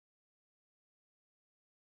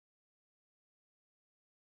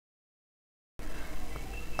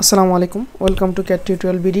Assalamu alaikum. Welcome to CAD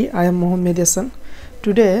Tutorial BD. I am Mahadi Hasan.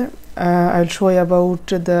 Today I'll show you about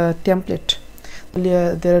the template.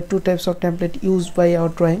 There are two types of template used in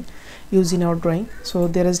our drawing. So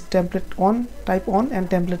there is template type 1 and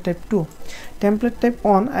template type 2. Template type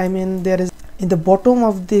 1, I mean, there is in the bottom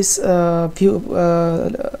of this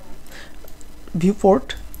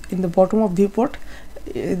viewport. In the bottom of viewport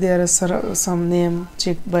there is some name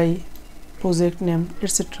checked by project name,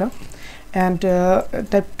 etc. And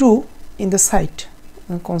type 2 in the site,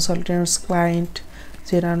 consultants, client,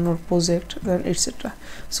 general project, etc.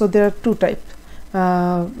 So there are two types.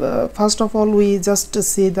 First of all, we just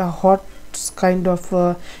see the what kind of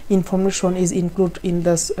information is included in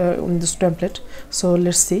this template. So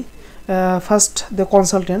let's see. First, the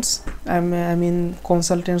consultants, I mean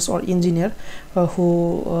consultants or engineer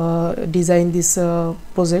who design this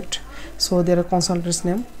project. So there are consultants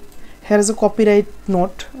name. Here is a copyright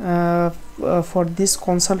note for these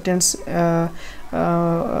consultants.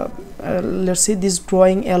 Let's see, this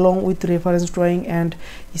drawing along with reference drawing and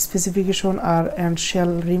specification are and shall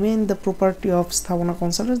remain the property of Sthavana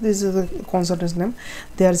Consultants. This is the consultant's name.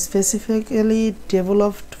 They are specifically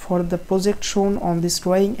developed for the project shown on this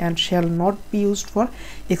drawing and shall not be used for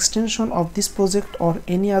extension of this project or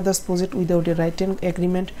any other project without a written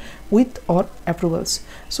agreement with or approvals.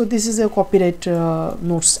 So this is a copyright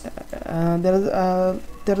notes.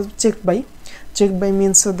 There is checked by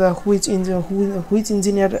means the which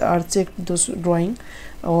engineer are checked those drawing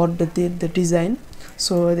or the design.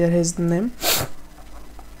 So there is the name.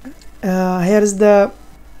 Here is the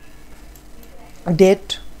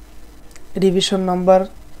date, revision number,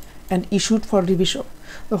 and issued for revision.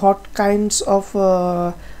 So what kinds of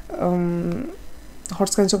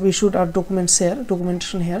issued are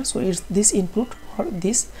documentation here. So it's this include for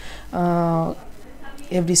this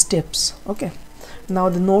every steps. Okay, now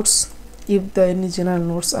the notes. If the any general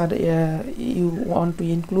notes are you want to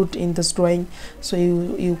include in this drawing, so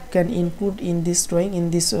you can include in this drawing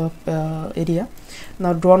in this area.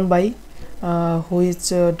 Now drawn by which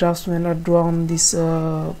draftsman are drawn this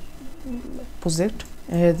project.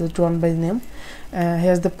 Here the drawn by name.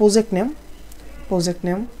 Here's the project name,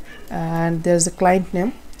 and there's the client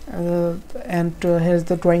name, and here's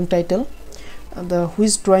the drawing title. The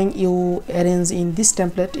which drawing you arrange in this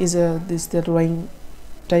template is this the drawing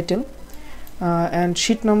title. And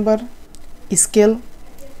sheet number, scale,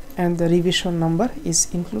 and the revision number is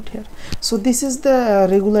included here. So this is the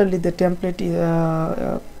regularly the template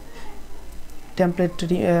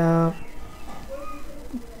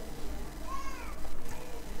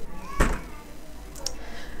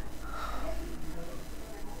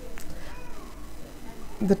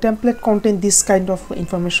the template contain this kind of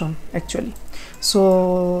information actually.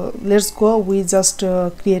 So let's go, we just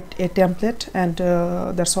create a template and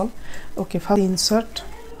that's all. Okay, first insert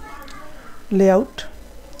layout,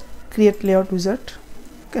 create layout wizard.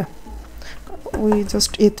 Okay, we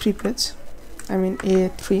just A3 page, I mean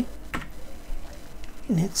A3.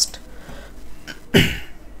 Next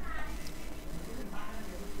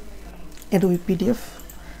Adobe PDF.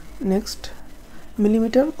 Next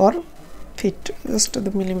millimeter or feet, just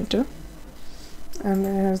the millimeter, and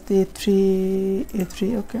there's the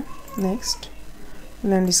A3. Okay, next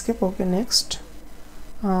landscape. Okay, next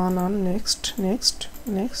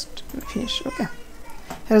next finish. Okay,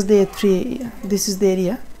 here's the A3. This is the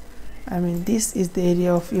area, I mean this is the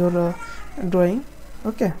area of your drawing.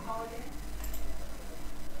 Okay,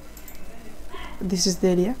 this is the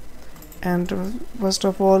area, and first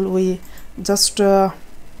of all we just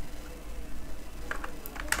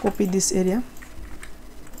copy this area.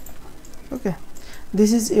 Okay,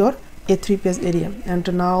 this is your A3 page area,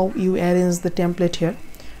 and now you arrange the template here.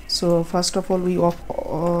 So first of all we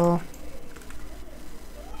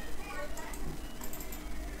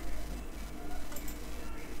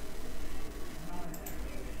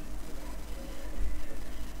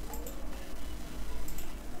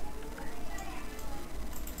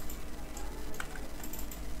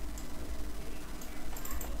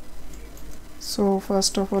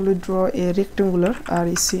we draw a rectangular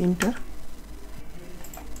REC enter.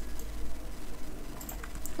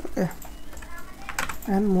 Okay,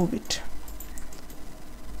 and move it,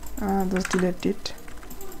 just delete it.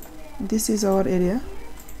 This is our area,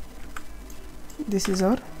 this is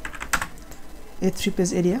our A3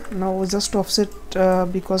 page area. Now we just offset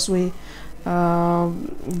because we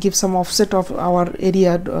give some offset of our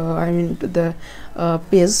area, I mean the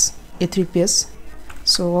page, A3 page.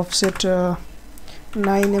 So offset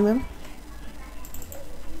 9 mm.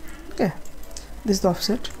 Okay, this is the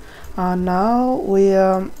offset. Now we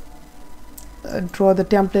draw the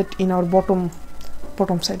template in our bottom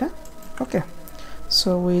side. Okay,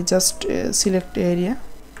 so we just select area,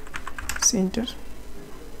 center.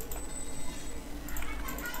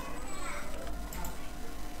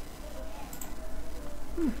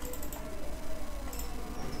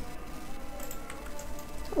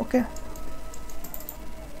 Okay,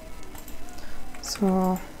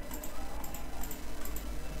 so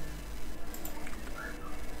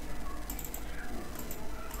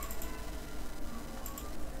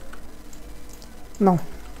now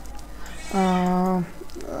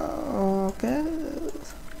okay,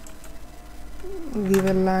 give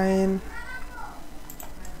a line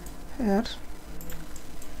here,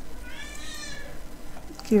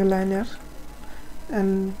 give a line here,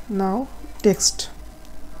 and now text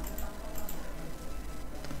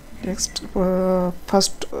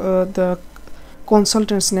first the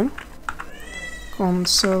consultant's name,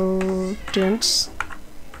 consultants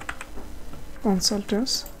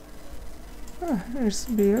it's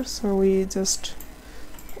bigger, so we just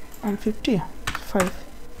 155.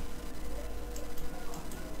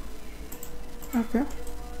 Okay,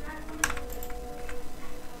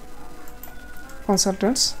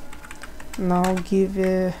 consultants. Now give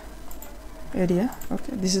a area.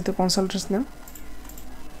 Okay, this is the consultant's name.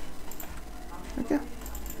 Okay,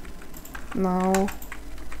 now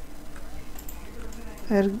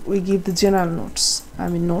here we give the general notes,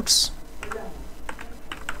 notes.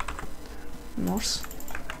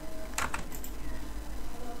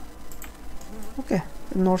 Okay,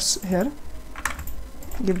 notes here,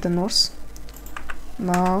 give the notes.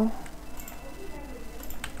 Now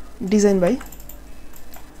design by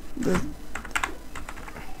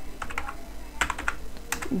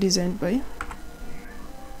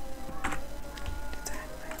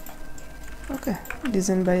okay,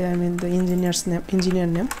 design by the engineer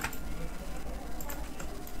name,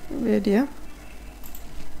 area.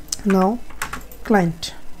 Now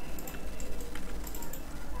client,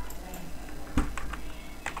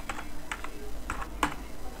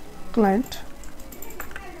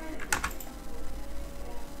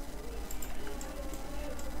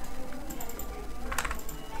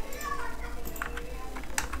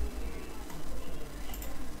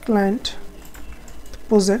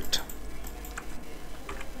 project,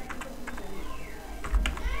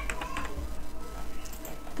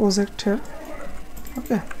 here.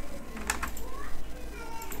 Okay,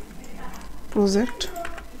 project.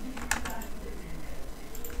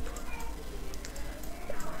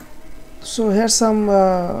 So here's some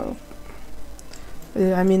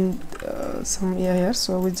some here,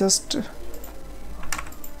 so we just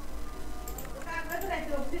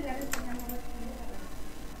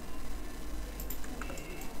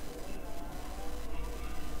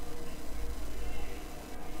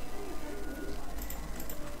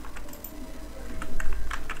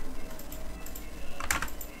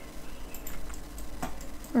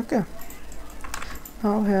okay.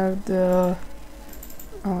 Now here the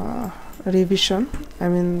revision,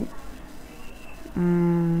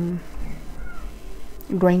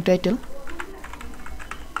 drawing title,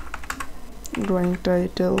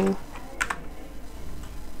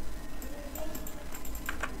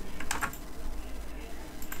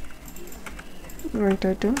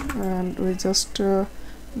 and we just the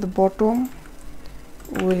bottom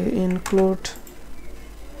we include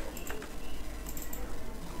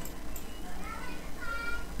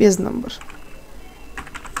page number.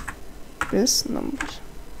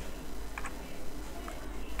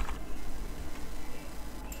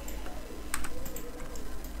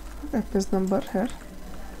 Okay, page number here.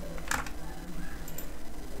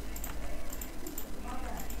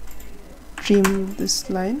 Trim this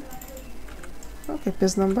line. Okay,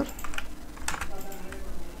 page number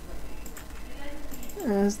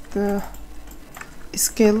as the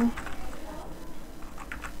scale,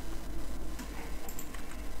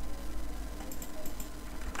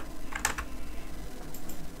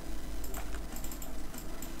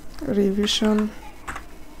 revision,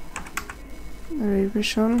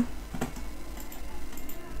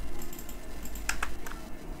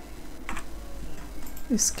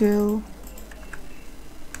 scale,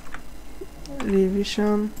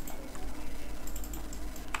 revision.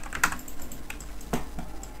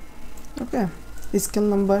 Okay, scale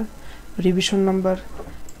number, revision number,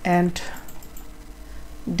 and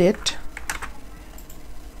date.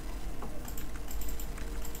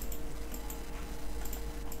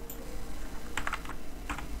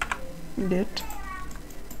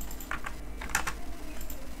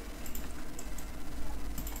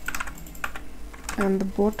 And the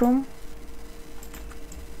bottom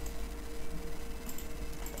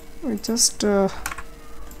we just here.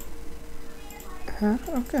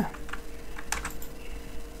 Okay,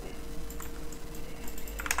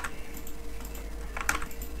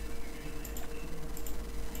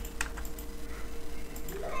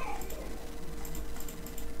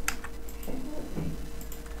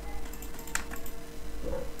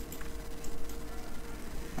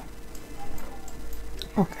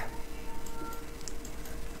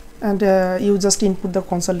 and you just input the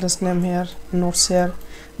consultant's name here, notes here,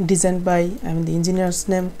 designed by, the engineer's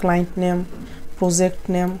name, client name, project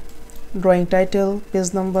name, drawing title,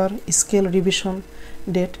 page number, scale, revision,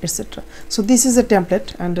 date, etc. So this is a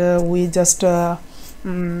template, and we just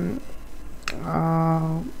arrange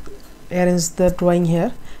the drawing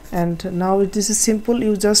here. And now this is simple.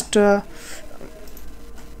 You just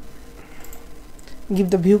give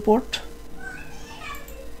the viewport,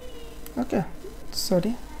 okay,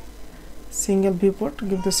 sorry, single viewport,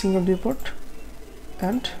 give the single viewport,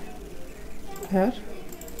 and here,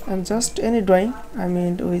 and just any drawing,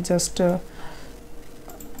 we just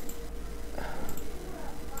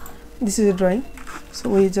this is a drawing, so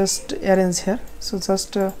we just arrange here. So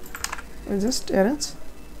just we just arrange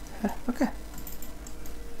here, okay.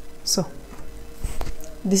 So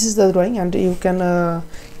this is the drawing, and you can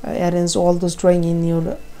arrange all those drawing in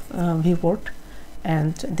your viewport,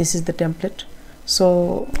 and this is the template.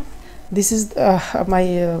 So this is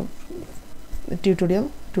my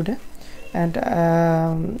tutorial today, and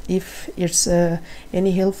if it's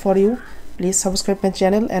any help for you, please subscribe my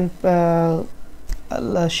channel and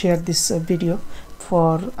share this video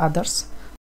for others.